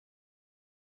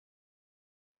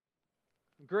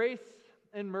Grace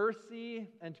and mercy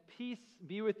and peace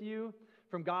be with you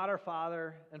from God our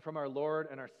Father and from our Lord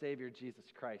and our Savior Jesus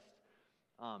Christ.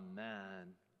 Amen.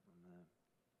 Amen.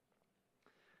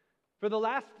 For the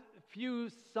last few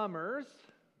summers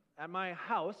at my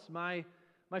house, my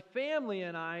family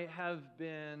and I have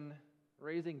been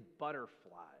raising butterflies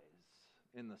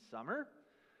in the summer.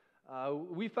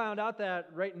 We found out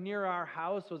that right near our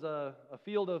house was a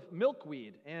field of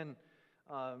milkweed, and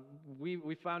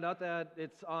we found out that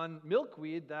it's on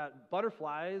milkweed that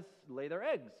butterflies lay their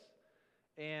eggs.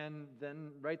 And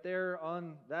then right there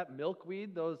on that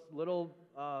milkweed, those little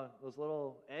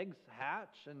eggs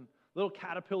hatch, and little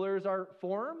caterpillars are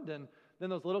formed, and then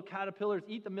those little caterpillars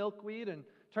eat the milkweed and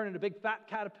turn into big fat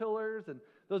caterpillars, and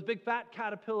those big fat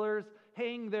caterpillars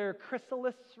hang their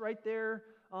chrysalis right there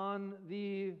on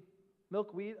the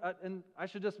milkweed. And I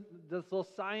should this little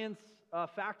science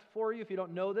fact for you if you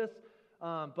don't know this,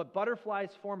 but butterflies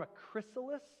form a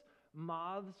chrysalis,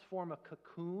 moths form a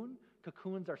cocoon.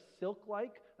 Cocoons are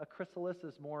silk-like. A chrysalis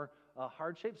is more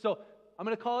hard-shaped. So I'm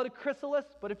going to call it a chrysalis,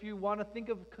 but if you want to think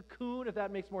of cocoon, if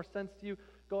that makes more sense to you,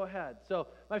 go ahead. So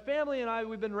my family and I,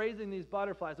 we've been raising these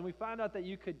butterflies, and we found out that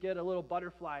you could get a little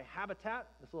butterfly habitat,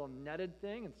 this little netted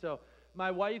thing. And so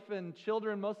my wife and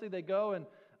children, mostly, they go and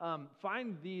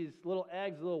find these little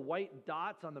eggs, little white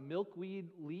dots on the milkweed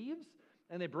leaves,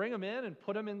 and they bring them in and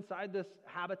put them inside this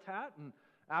habitat. And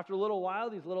after a little while,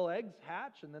 these little eggs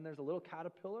hatch, and then there's a little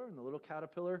caterpillar, and the little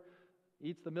caterpillar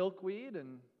eats the milkweed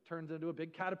and turns into a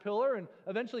big caterpillar and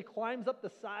eventually climbs up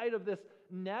the side of this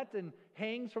net and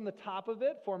hangs from the top of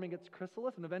it, forming its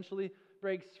chrysalis, and eventually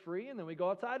breaks free, and then we go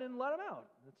outside and let them out.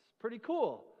 It's pretty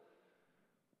cool.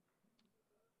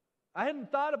 I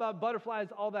hadn't thought about butterflies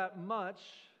all that much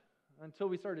until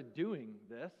we started doing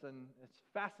this, and it's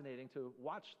fascinating to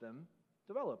watch them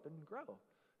develop and grow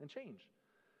and change.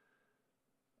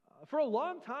 For a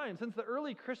long time, since the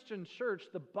early Christian church,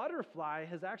 the butterfly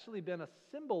has actually been a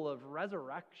symbol of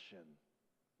resurrection.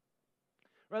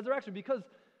 Resurrection, because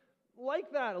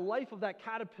like that life of that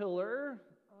caterpillar,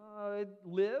 it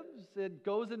lives, it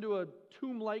goes into a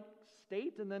tomb-like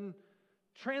state, and then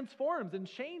transforms and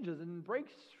changes and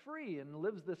breaks free and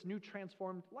lives this new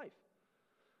transformed life.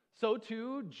 So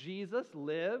too, Jesus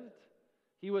lived.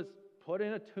 He was put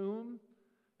in a tomb,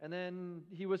 and then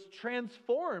he was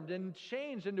transformed and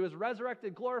changed into his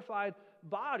resurrected, glorified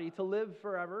body to live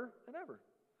forever and ever.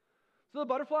 So the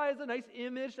butterfly is a nice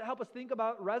image to help us think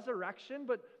about resurrection,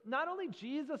 but not only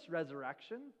Jesus'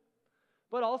 resurrection,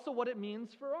 but also what it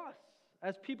means for us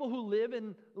as people who live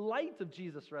in light of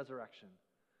Jesus' resurrection.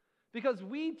 Because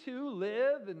we too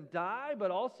live and die, but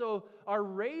also are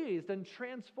raised and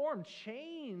transformed,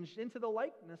 changed into the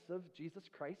likeness of Jesus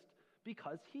Christ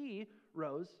because he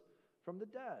rose from the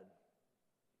dead.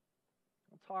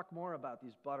 We'll talk more about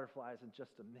these butterflies in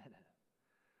just a minute.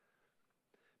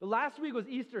 But last week was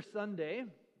Easter Sunday,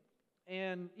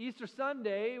 and Easter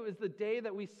Sunday is the day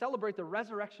that we celebrate the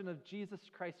resurrection of Jesus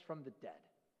Christ from the dead.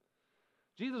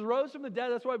 Jesus rose from the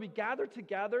dead. That's why we gather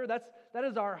together. That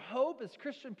is our hope as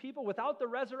Christian people. Without the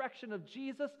resurrection of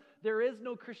Jesus, there is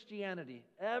no Christianity.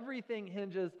 Everything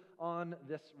hinges on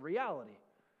this reality.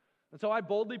 And so I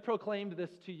boldly proclaimed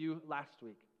this to you last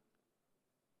week.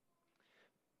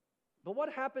 But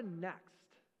what happened next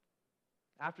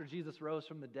after Jesus rose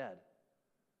from the dead?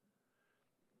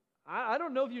 I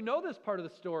don't know if you know this part of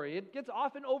the story. It gets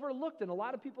often overlooked in a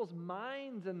lot of people's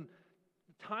minds and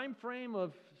the time frame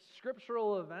of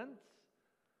scriptural events.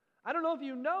 I don't know if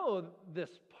you know this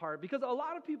part, because a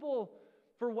lot of people,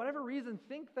 for whatever reason,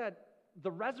 think that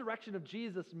the resurrection of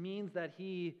Jesus means that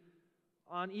he,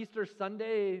 on Easter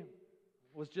Sunday,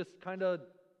 was just kind of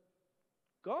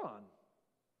gone.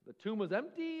 The tomb was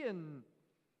empty and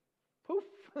poof.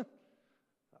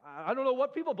 I don't know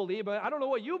what people believe, but I don't know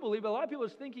what you believe, but a lot of people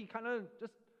just think he kind of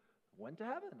just went to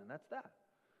heaven, and that's that.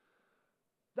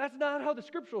 That's not how the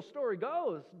scriptural story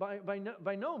goes,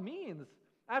 by no means.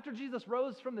 After Jesus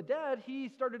rose from the dead, he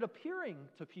started appearing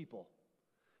to people.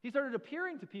 He started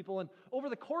appearing to people, and over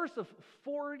the course of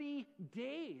 40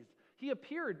 days, he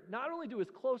appeared not only to his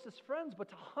closest friends, but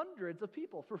to hundreds of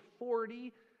people for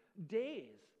 40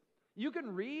 days. You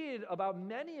can read about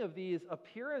many of these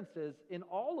appearances in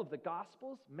all of the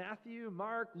Gospels, Matthew,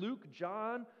 Mark, Luke,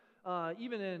 John,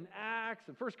 even in Acts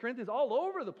and 1 Corinthians, all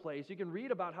over the place. You can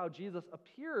read about how Jesus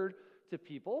appeared to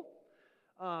people.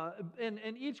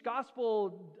 And each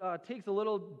Gospel takes a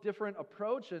little different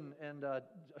approach and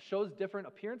shows different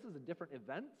appearances and different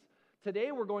events.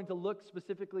 Today we're going to look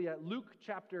specifically at Luke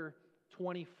chapter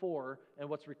 24 and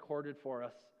what's recorded for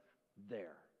us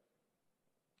there.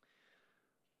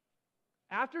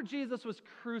 After Jesus was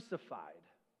crucified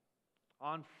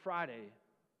on Friday,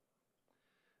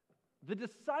 the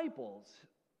disciples,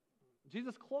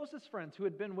 Jesus' closest friends who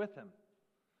had been with him,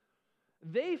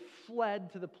 they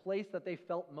fled to the place that they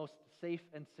felt most safe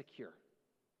and secure.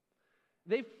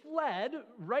 They fled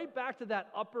right back to that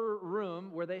upper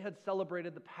room where they had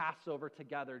celebrated the Passover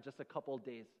together just a couple of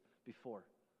days before.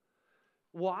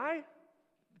 Why?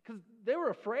 Because they were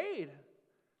afraid.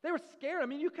 They were scared. I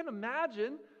mean, you can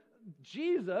imagine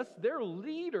Jesus, their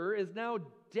leader, is now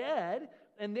dead,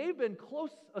 and they've been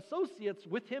close associates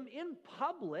with him in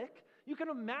public. You can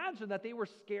imagine that they were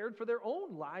scared for their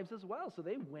own lives as well. So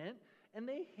they went and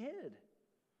they hid.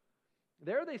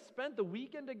 There they spent the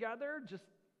weekend together, just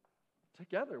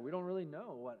together. We don't really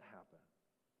know what happened.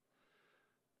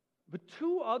 But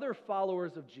two other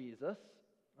followers of Jesus,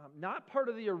 not part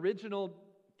of the original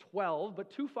 12,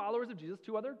 but two followers of Jesus,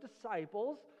 two other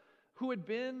disciples who had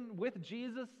been with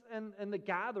Jesus and the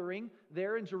gathering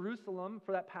there in Jerusalem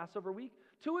for that Passover week.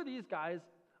 Two of these guys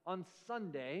on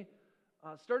Sunday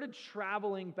started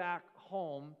traveling back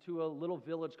home to a little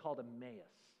village called Emmaus.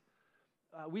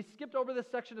 We skipped over this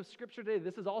section of Scripture today.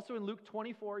 This is also in Luke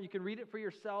 24. You can read it for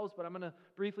yourselves, but I'm going to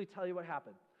briefly tell you what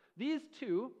happened. These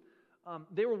two,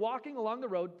 they were walking along the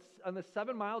road on the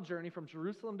 7-mile journey from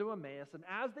Jerusalem to Emmaus, and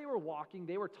as they were walking,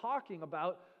 they were talking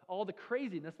about all the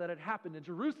craziness that had happened in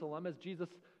Jerusalem as Jesus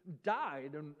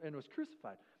died and was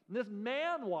crucified. And this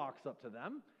man walks up to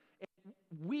them,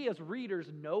 and we as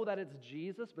readers know that it's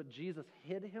Jesus, but Jesus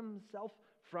hid himself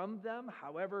from them,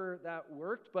 however that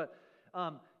worked. But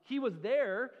he was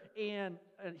there, and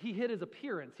he hid his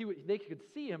appearance. They could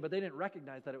see him, but they didn't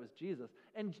recognize that it was Jesus.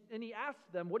 And he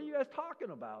asked them, "What are you guys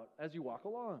talking about as you walk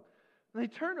along?" And they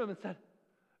turned to him and said,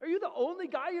 "Are you the only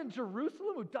guy in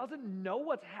Jerusalem who doesn't know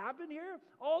what's happened here?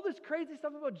 All this crazy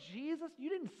stuff about Jesus, you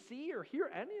didn't see or hear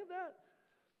any of that?"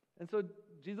 And so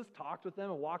Jesus talked with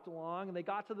them and walked along, and they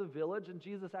got to the village, and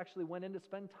Jesus actually went in to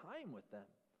spend time with them.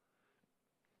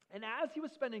 And as he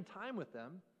was spending time with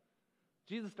them,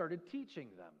 Jesus started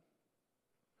teaching them.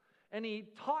 And he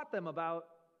taught them about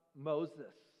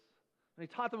Moses. And he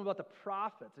taught them about the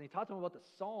prophets. And he taught them about the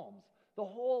Psalms, the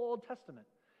whole Old Testament.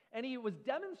 And he was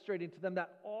demonstrating to them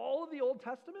that all of the Old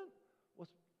Testament was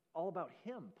all about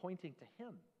him, pointing to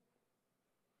him.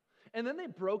 And then they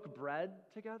broke bread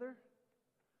together.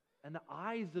 And the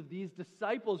eyes of these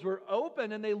disciples were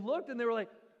open. And they looked and they were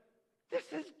like,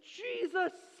 "This is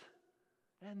Jesus."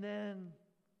 And then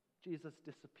Jesus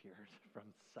disappeared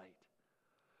from sight.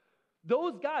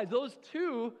 Those guys, those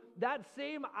two, that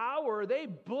same hour, they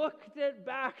booked it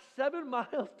back 7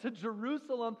 miles to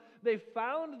Jerusalem. They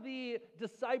found the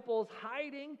disciples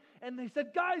hiding, and they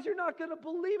said, "Guys, you're not going to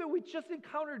believe it. We just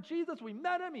encountered Jesus. We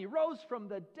met him. He rose from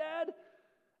the dead."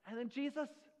 And then Jesus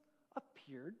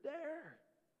appeared there.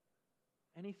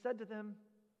 And he said to them,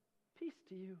 "Peace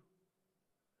to you." And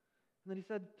then he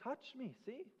said, "Touch me.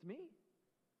 See, it's me."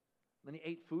 And then he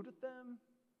ate food with them,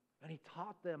 and he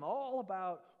taught them all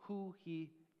about who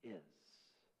he is.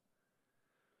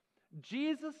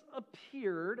 Jesus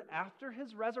appeared after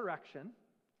his resurrection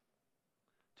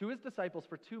to his disciples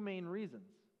for two main reasons.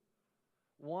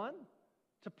 One,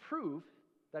 to prove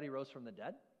that he rose from the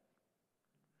dead,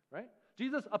 right?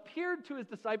 Jesus appeared to his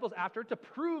disciples after to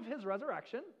prove his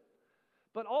resurrection,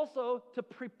 but also to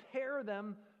prepare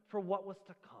them for what was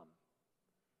to come.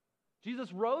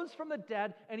 Jesus rose from the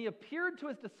dead, and he appeared to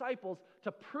his disciples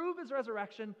to prove his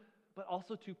resurrection, but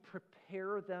also to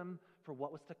prepare them for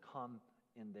what was to come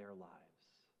in their lives.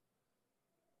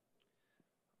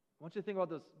 I want you to think about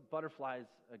those butterflies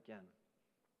again.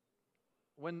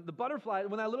 When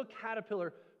that little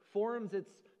caterpillar forms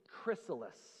its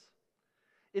chrysalis,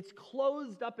 it's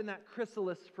closed up in that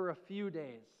chrysalis for a few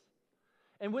days.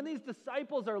 And when these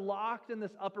disciples are locked in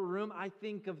this upper room, I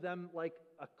think of them like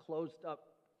a closed up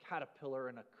caterpillar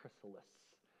in a chrysalis.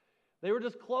 They were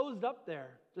just closed up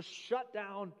there, just shut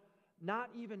down, not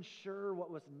even sure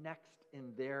what was next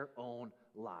in their own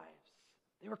lives.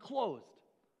 They were closed.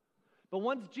 But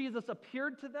once Jesus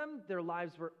appeared to them, their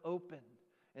lives were opened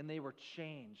and they were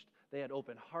changed. They had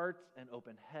open hearts and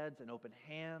open heads and open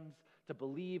hands to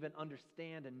believe and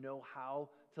understand and know how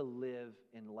to live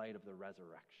in light of the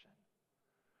resurrection.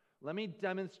 Let me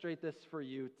demonstrate this for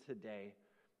you today.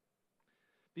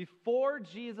 Before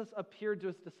Jesus appeared to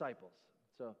his disciples,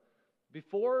 so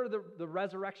before the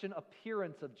resurrection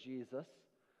appearance of Jesus,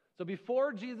 so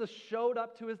before Jesus showed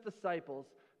up to his disciples,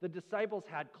 the disciples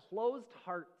had closed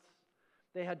hearts,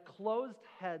 they had closed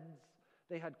heads,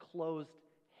 they had closed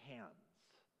hands.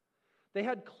 They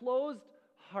had closed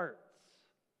hearts.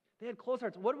 They had closed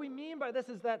hearts. What do we mean by this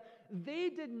is that they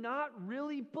did not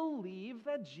really believe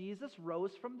that Jesus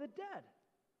rose from the dead.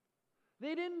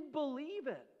 They didn't believe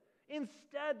it.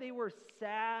 Instead, they were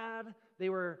sad, they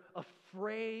were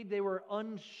afraid, they were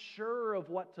unsure of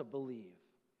what to believe.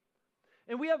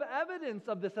 And we have evidence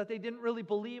of this, that they didn't really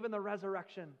believe in the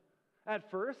resurrection at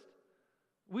first.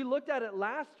 We looked at it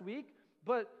last week,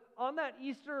 but on that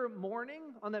Easter morning,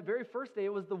 on that very first day,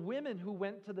 it was the women who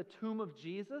went to the tomb of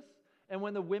Jesus. And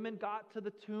when the women got to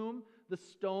the tomb, the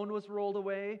stone was rolled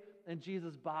away and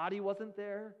Jesus' body wasn't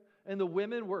there. And the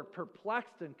women were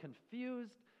perplexed and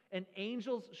confused. And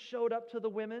angels showed up to the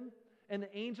women. And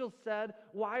the angels said,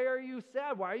 "Why are you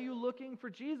sad? Why are you looking for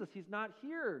Jesus? He's not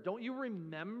here. Don't you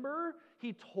remember?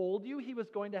 He told you he was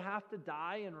going to have to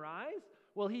die and rise.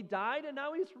 Well, he died and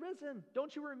now he's risen.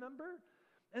 Don't you remember?"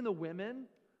 And the women,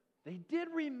 they did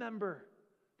remember.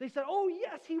 They said, "Oh,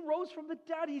 yes, he rose from the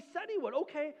dead. He said he would."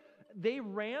 Okay. They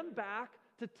ran back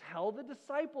to tell the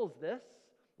disciples this,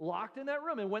 locked in that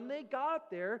room. And when they got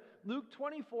there, Luke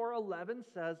 24:11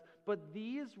 says, "But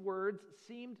these words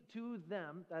seemed to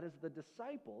them," that is the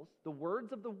disciples, the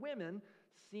words of the women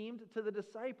seemed to the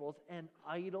disciples an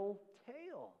idle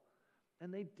tale,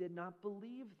 and they did not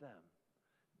believe them.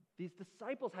 These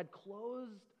disciples had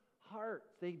closed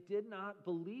hearts. They did not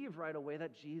believe right away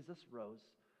that Jesus rose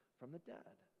from the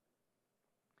dead.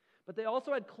 But they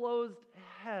also had closed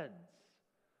heads.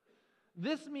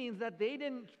 This means that they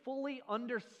didn't fully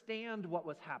understand what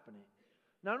was happening.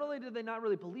 Not only did they not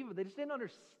really believe it, they just didn't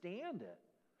understand it.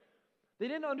 They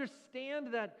didn't understand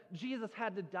that Jesus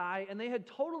had to die, and they had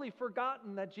totally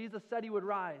forgotten that Jesus said he would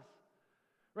rise.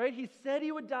 Right? He said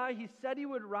he would die, he said he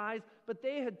would rise, but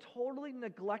they had totally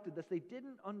neglected this. They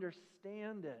didn't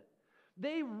understand it.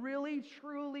 They really,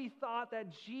 truly thought that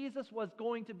Jesus was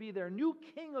going to be their new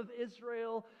king of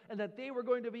Israel and that they were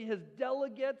going to be his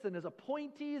delegates and his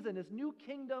appointees in his new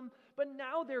kingdom. But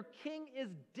now their king is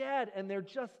dead and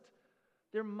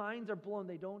their minds are blown.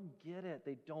 They don't get it.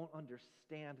 They don't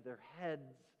understand. Their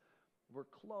heads were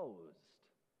closed.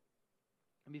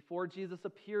 And before Jesus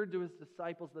appeared to his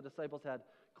disciples, the disciples had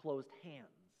closed hands.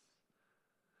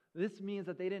 This means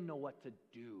that they didn't know what to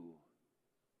do.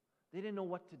 They didn't know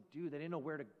what to do. They didn't know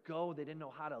where to go. They didn't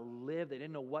know how to live. They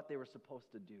didn't know what they were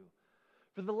supposed to do.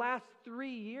 For the last 3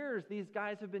 years, these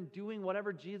guys have been doing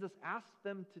whatever Jesus asked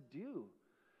them to do.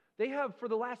 They have, for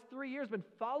the last 3 years, been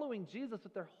following Jesus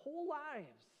with their whole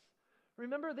lives.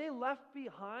 Remember, they left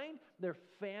behind their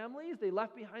families. They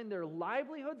left behind their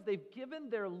livelihoods. They've given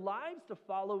their lives to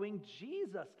following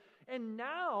Jesus. And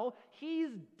now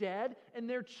he's dead, and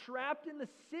they're trapped in the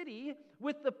city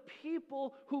with the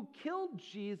people who killed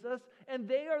Jesus, and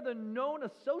they are the known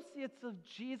associates of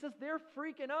Jesus. They're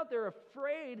freaking out. They're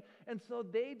afraid, and so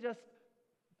they just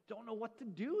don't know what to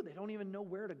do. They don't even know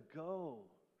where to go.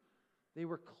 They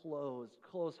were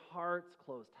closed hearts,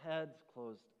 closed heads,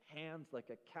 closed hands, like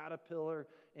a caterpillar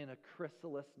in a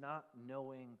chrysalis, not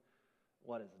knowing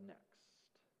what is next.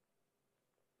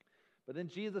 But then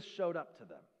Jesus showed up to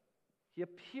them. He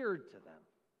appeared to them.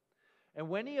 And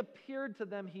when he appeared to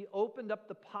them, he opened up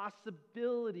the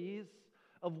possibilities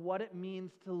of what it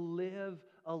means to live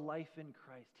a life in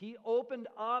Christ. He opened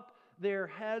up their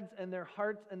heads and their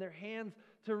hearts and their hands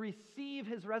to receive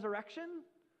his resurrection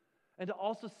and to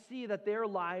also see that their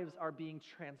lives are being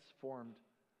transformed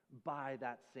by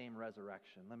that same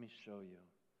resurrection. Let me show you.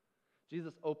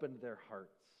 Jesus opened their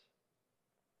hearts.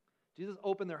 Jesus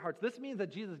opened their hearts. This means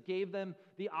that Jesus gave them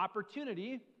the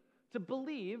opportunity to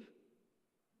believe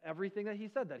everything that he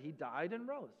said, that he died and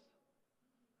rose.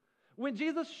 When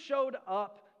Jesus showed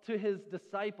up to his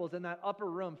disciples in that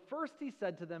upper room, first he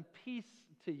said to them, "Peace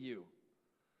to you."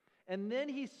 And then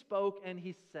he spoke and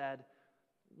he said,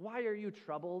 "Why are you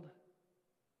troubled?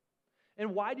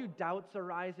 And why do doubts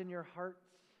arise in your hearts?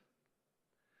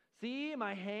 See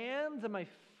my hands and my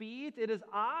feet, it is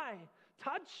I.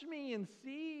 Touch me and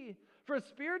see. For a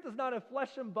spirit does not have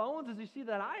flesh and bones as you see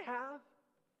that I have."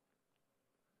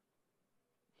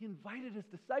 He invited his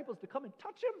disciples to come and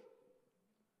touch him,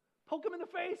 poke him in the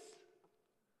face,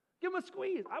 give him a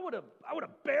squeeze. I would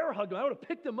have bear hugged him. I would have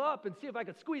picked him up and see if I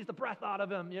could squeeze the breath out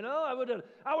of him. I would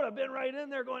have been right in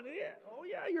there going, "Yeah, oh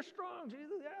yeah, you're strong,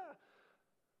 Jesus, yeah."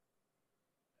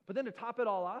 But then to top it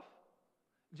all off,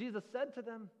 Jesus said to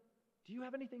them, "Do you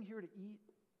have anything here to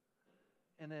eat?"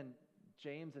 And then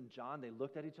James and John, they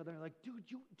looked at each other and they're like, "Dude,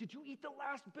 did you eat the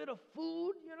last bit of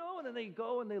food?" And then they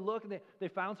go and they look and they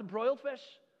found some broiled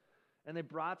fish. And they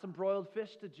brought some broiled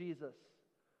fish to Jesus.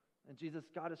 And Jesus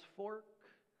got his fork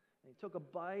and he took a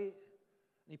bite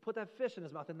and he put that fish in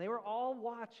his mouth. And they were all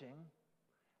watching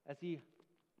as he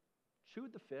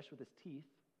chewed the fish with his teeth,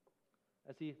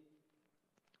 as he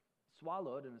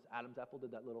swallowed, and as Adam's apple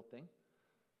did that little thing.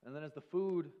 And then as the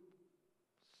food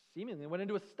seemingly went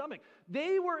into his stomach.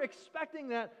 They were expecting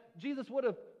that Jesus would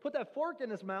have put that fork in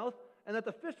his mouth and that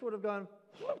the fish would have gone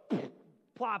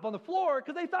plop on the floor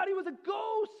because they thought he was a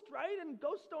ghost, right? And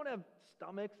ghosts don't have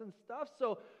stomachs and stuff.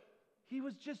 So he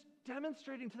was just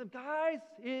demonstrating to them, guys,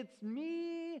 it's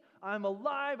me. I'm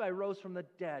alive. I rose from the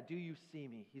dead. Do you see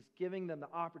me? He's giving them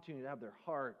the opportunity to have their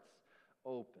hearts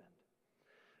opened.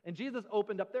 And Jesus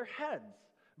opened up their heads.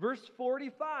 Verse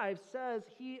 45 says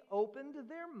he opened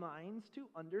their minds to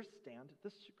understand the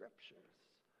Scriptures.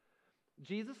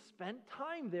 Jesus spent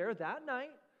time there that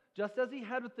night, just as he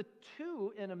had with the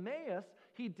two in Emmaus,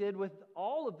 he did with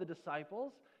all of the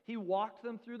disciples. He walked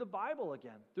them through the Bible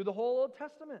again, through the whole Old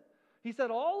Testament. He said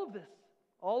all of this,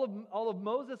 all of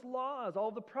Moses' laws, all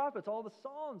of the prophets, all the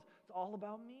Psalms, it's all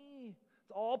about me.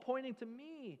 It's all pointing to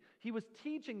me. He was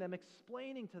teaching them,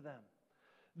 explaining to them.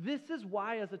 This is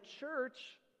why, as a church,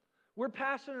 we're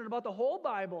passionate about the whole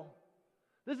Bible.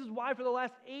 This is why for the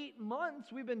last 8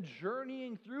 months we've been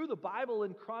journeying through the Bible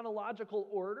in chronological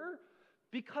order,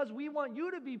 because we want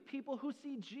you to be people who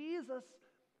see Jesus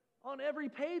on every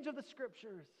page of the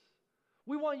Scriptures.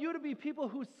 We want you to be people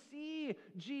who see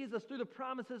Jesus through the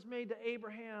promises made to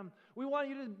Abraham. We want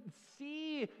you to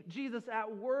see Jesus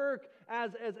at work as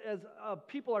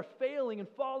people are failing and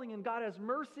falling, and God has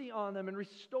mercy on them and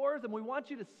restores them. We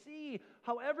want you to see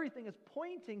how everything is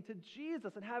pointing to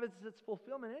Jesus and have its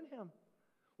fulfillment in Him.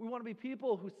 We want to be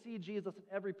people who see Jesus in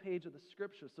every page of the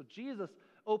Scriptures. So Jesus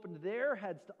opened their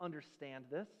heads to understand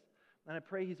this, and I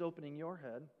pray He's opening your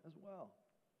head as well.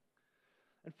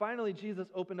 And finally, Jesus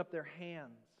opened up their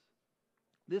hands.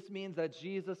 This means that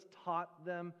Jesus taught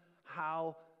them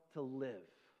how to live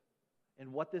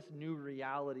and what this new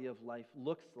reality of life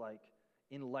looks like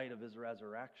in light of His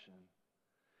resurrection.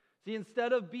 See,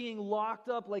 instead of being locked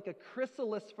up like a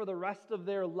chrysalis for the rest of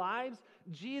their lives,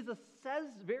 Jesus says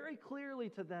very clearly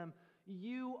to them,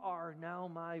 you are now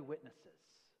my witnesses.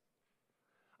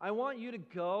 I want you to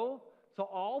go to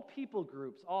all people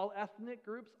groups, all ethnic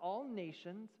groups, all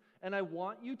nations, and I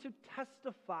want you to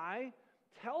testify,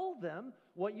 tell them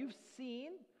what you've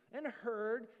seen and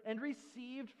heard and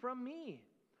received from me.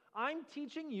 I'm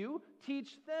teaching you,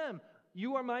 teach them.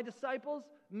 You are my disciples,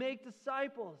 make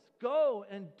disciples. Go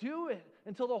and do it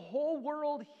until the whole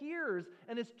world hears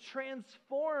and is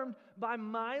transformed by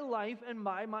my life and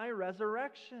by my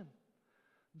resurrection.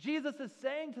 Jesus is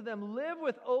saying to them, live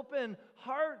with open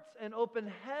hearts and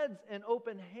open heads and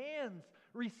open hands.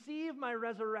 Receive my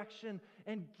resurrection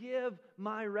and give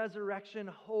my resurrection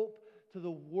hope to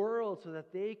the world so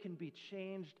that they can be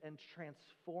changed and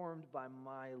transformed by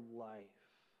my life.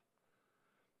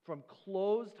 From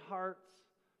closed hearts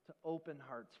to open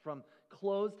hearts, from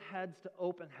closed heads to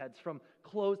open heads, from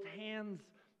closed hands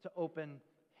to open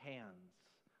hands.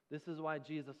 This is why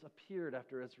Jesus appeared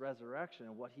after His resurrection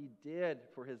and what He did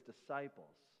for His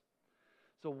disciples.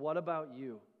 So what about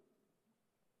you?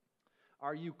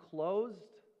 Are you closed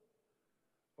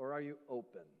or are you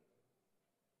open?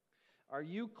 Are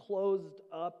you closed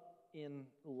up in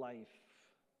life,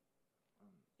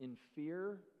 in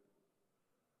fear?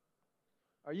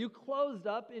 Are you closed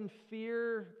up in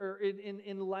fear or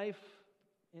in life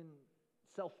in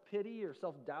self-pity or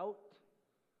self-doubt?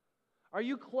 Are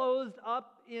you closed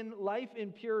up in life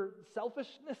in pure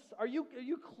selfishness? Are you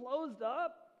closed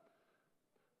up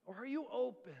or are you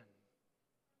open?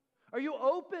 Are you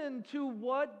open to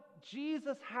what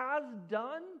Jesus has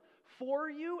done for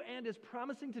you and is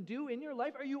promising to do in your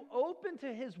life? Are you open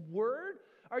to His Word?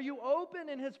 Are you open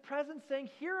in His presence saying,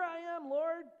 here I am,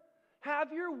 Lord,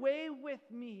 have your way with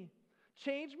me.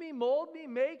 Change me, mold me,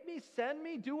 make me, send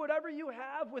me, do whatever you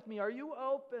have with me. Are you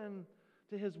open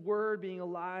to His Word being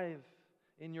alive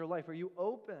in your life? Are you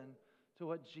open to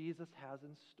what Jesus has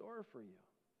in store for you?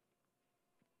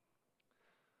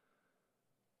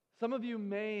 Some of you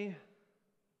may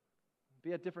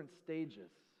be at different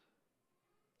stages.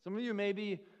 Some of you may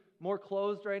be more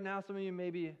closed right now. Some of you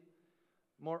may be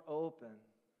more open.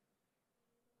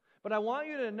 But I want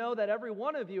you to know that every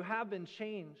one of you have been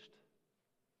changed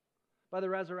by the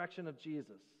resurrection of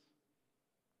Jesus.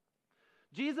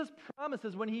 Jesus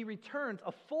promises when He returns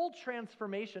a full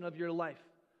transformation of your life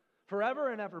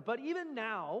forever and ever. But even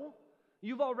now,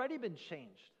 you've already been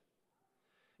changed.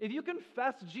 If you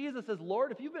confess Jesus as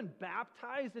Lord, if you've been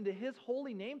baptized into His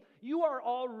holy name, you are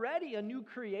already a new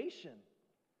creation.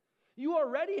 You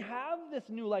already have this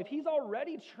new life. He's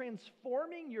already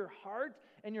transforming your heart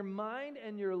and your mind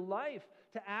and your life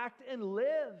to act and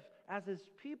live as His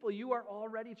people. You are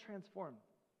already transformed.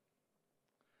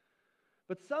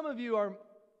 But some of you are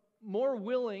more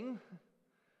willing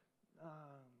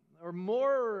or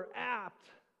more apt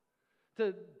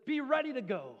to be ready to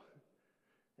go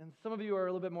And some of you are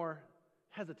a little bit more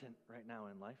hesitant right now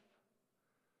in life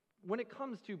when it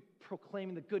comes to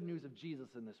proclaiming the good news of Jesus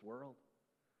in this world.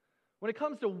 When it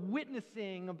comes to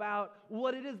witnessing about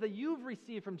what it is that you've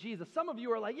received from Jesus, some of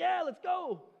you are like, yeah, let's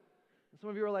go. And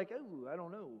some of you are like, oh, I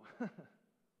don't know.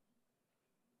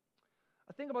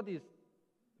 I think about these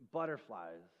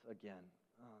butterflies again.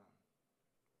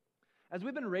 As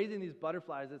we've been raising these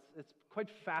butterflies, it's quite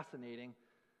fascinating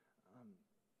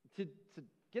to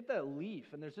get that leaf,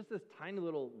 and there's just this tiny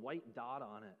little white dot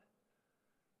on it.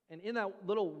 And in that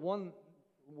little one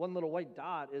little white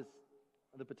dot is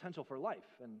the potential for life.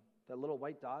 And that little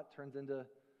white dot turns into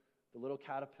the little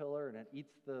caterpillar, and it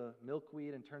eats the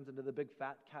milkweed and turns into the big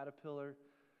fat caterpillar.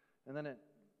 And then it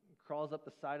crawls up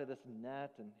the side of this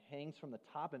net and hangs from the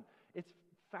top. And it's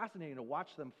fascinating to watch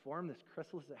them form this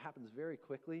chrysalis. It happens very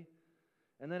quickly.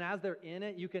 And then as they're in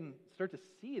it, you can start to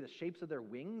see the shapes of their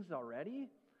wings already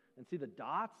and see the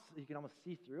dots. You can almost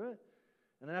see through it.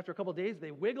 And then after a couple of days,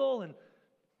 they wiggle and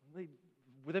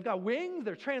they've got wings.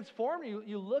 They're transformed.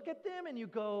 You look at them and you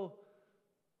go,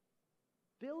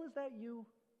 Bill, is that you?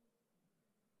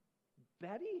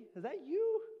 Betty, is that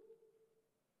you?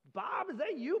 Bob, is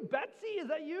that you? Betsy, is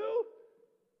that you?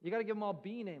 You got to give them all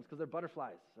bee names because they're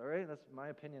butterflies, all right? That's my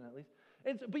opinion at least.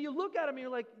 But you look at them and you're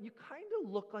like, you kind of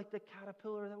look like the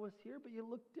caterpillar that was here, but you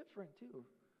look different too.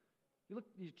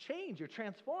 You change, you're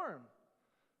transformed.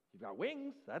 You've got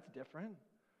wings, that's different.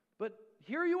 But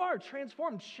here you are,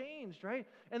 transformed, changed, right?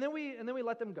 And then we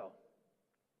let them go.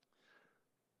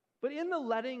 But in the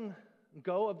letting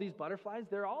go of these butterflies,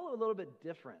 they're all a little bit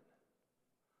different.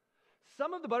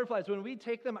 Some of the butterflies, when we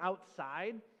take them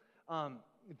outside,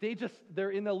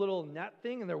 they're in the little net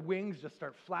thing and their wings just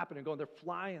start flapping and going. They're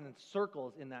flying in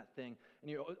circles in that thing.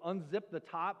 And you unzip the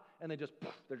top and they're just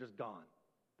gone.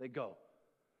 They go.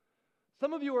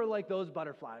 Some of you are like those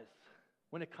butterflies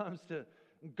when it comes to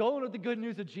going with the good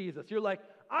news of Jesus. You're like,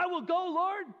 I will go,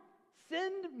 Lord.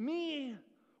 Send me.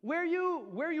 Where you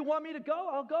want me to go,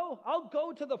 I'll go. I'll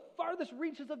go to the farthest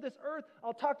reaches of this earth.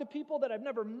 I'll talk to people that I've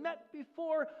never met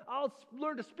before. I'll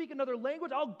learn to speak another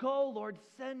language. I'll go, Lord,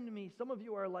 send me. Some of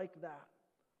you are like that.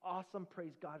 Awesome,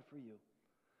 praise God for you.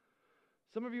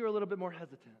 Some of you are a little bit more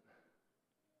hesitant.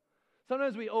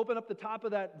 Sometimes we open up the top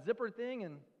of that zipper thing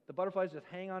and the butterflies just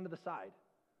hang onto the side.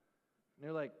 And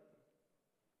you're like,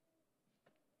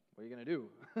 what are you going to do?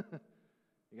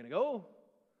 You going to go?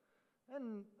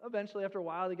 And eventually, after a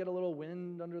while, they get a little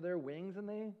wind under their wings and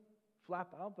they flap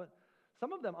out. But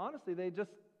some of them, honestly,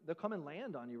 they'll come and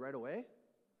land on you right away. And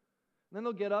then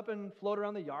they'll get up and float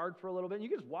around the yard for a little bit. And you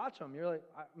can just watch them. You're like,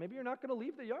 maybe you're not going to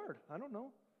leave the yard. I don't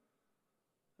know.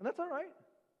 And that's all right.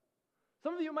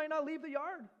 Some of you might not leave the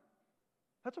yard.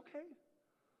 That's okay.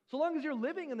 So long as you're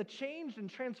living in the changed and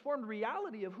transformed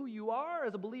reality of who you are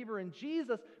as a believer in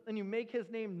Jesus, and you make his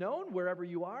name known wherever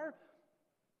you are,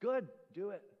 good,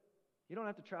 do it. You don't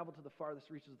have to travel to the farthest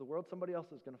reaches of the world. Somebody else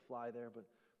is going to fly there, but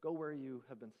go where you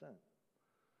have been sent.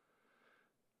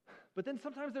 But then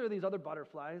sometimes there are these other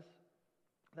butterflies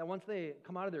that once they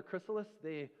come out of their chrysalis,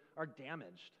 they are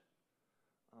damaged.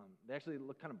 They actually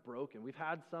look kind of broken. We've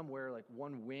had some where like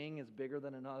one wing is bigger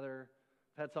than another.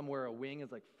 We've had some where a wing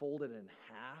is like folded in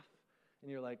half,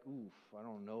 and you're like, oof, I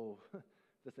don't know if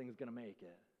this thing is going to make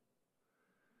it.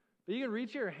 But you can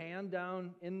reach your hand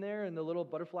down in there, and the little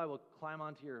butterfly will climb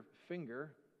onto your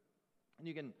finger, and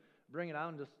you can bring it out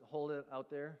and just hold it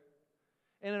out there.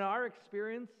 And in our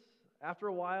experience, after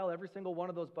a while, every single one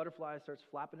of those butterflies starts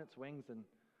flapping its wings and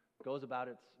goes about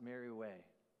its merry way,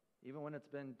 even when it's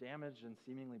been damaged and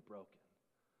seemingly broken.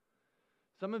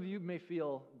 Some of you may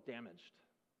feel damaged.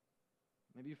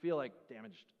 Maybe you feel like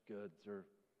damaged goods or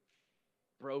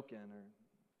broken or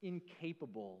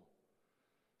incapable.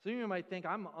 Some of you might think,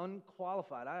 I'm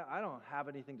unqualified. I don't have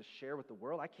anything to share with the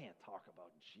world. I can't talk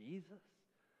about Jesus.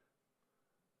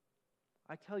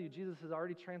 I tell you, Jesus has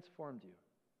already transformed you.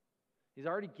 He's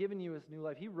already given you his new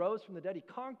life. He rose from the dead. He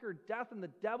conquered death and the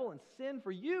devil and sin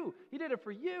for you. He did it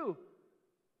for you.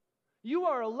 You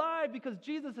are alive because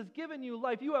Jesus has given you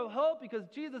life. You have hope because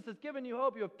Jesus has given you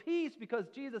hope. You have peace because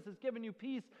Jesus has given you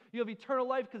peace. You have eternal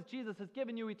life because Jesus has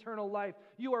given you eternal life.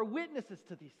 You are witnesses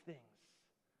to these things.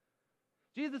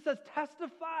 Jesus says,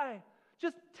 testify.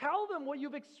 Just tell them what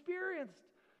you've experienced.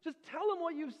 Just tell them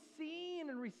what you've seen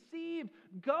and received.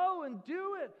 Go and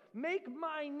do it. Make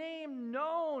my name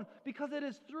known, because it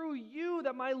is through you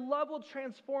that my love will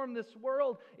transform this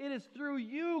world. It is through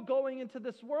you going into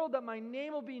this world that my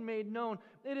name will be made known.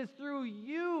 It is through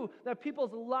you that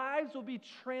people's lives will be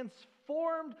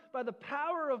transformed by the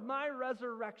power of my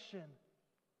resurrection.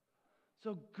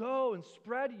 So go and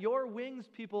spread your wings,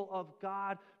 people of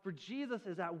God, for Jesus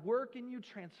is at work in you,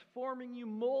 transforming you,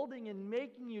 molding and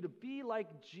making you to be like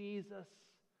Jesus.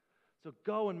 So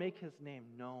go and make his name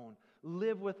known.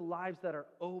 Live with lives that are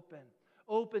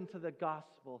open to the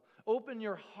gospel. Open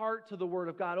your heart to the Word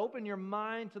of God. Open your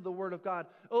mind to the Word of God.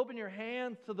 Open your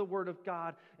hands to the Word of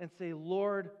God and say,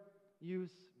 Lord,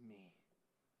 use me.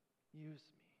 Use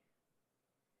me.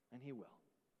 And he will.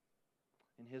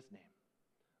 In his name,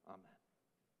 amen.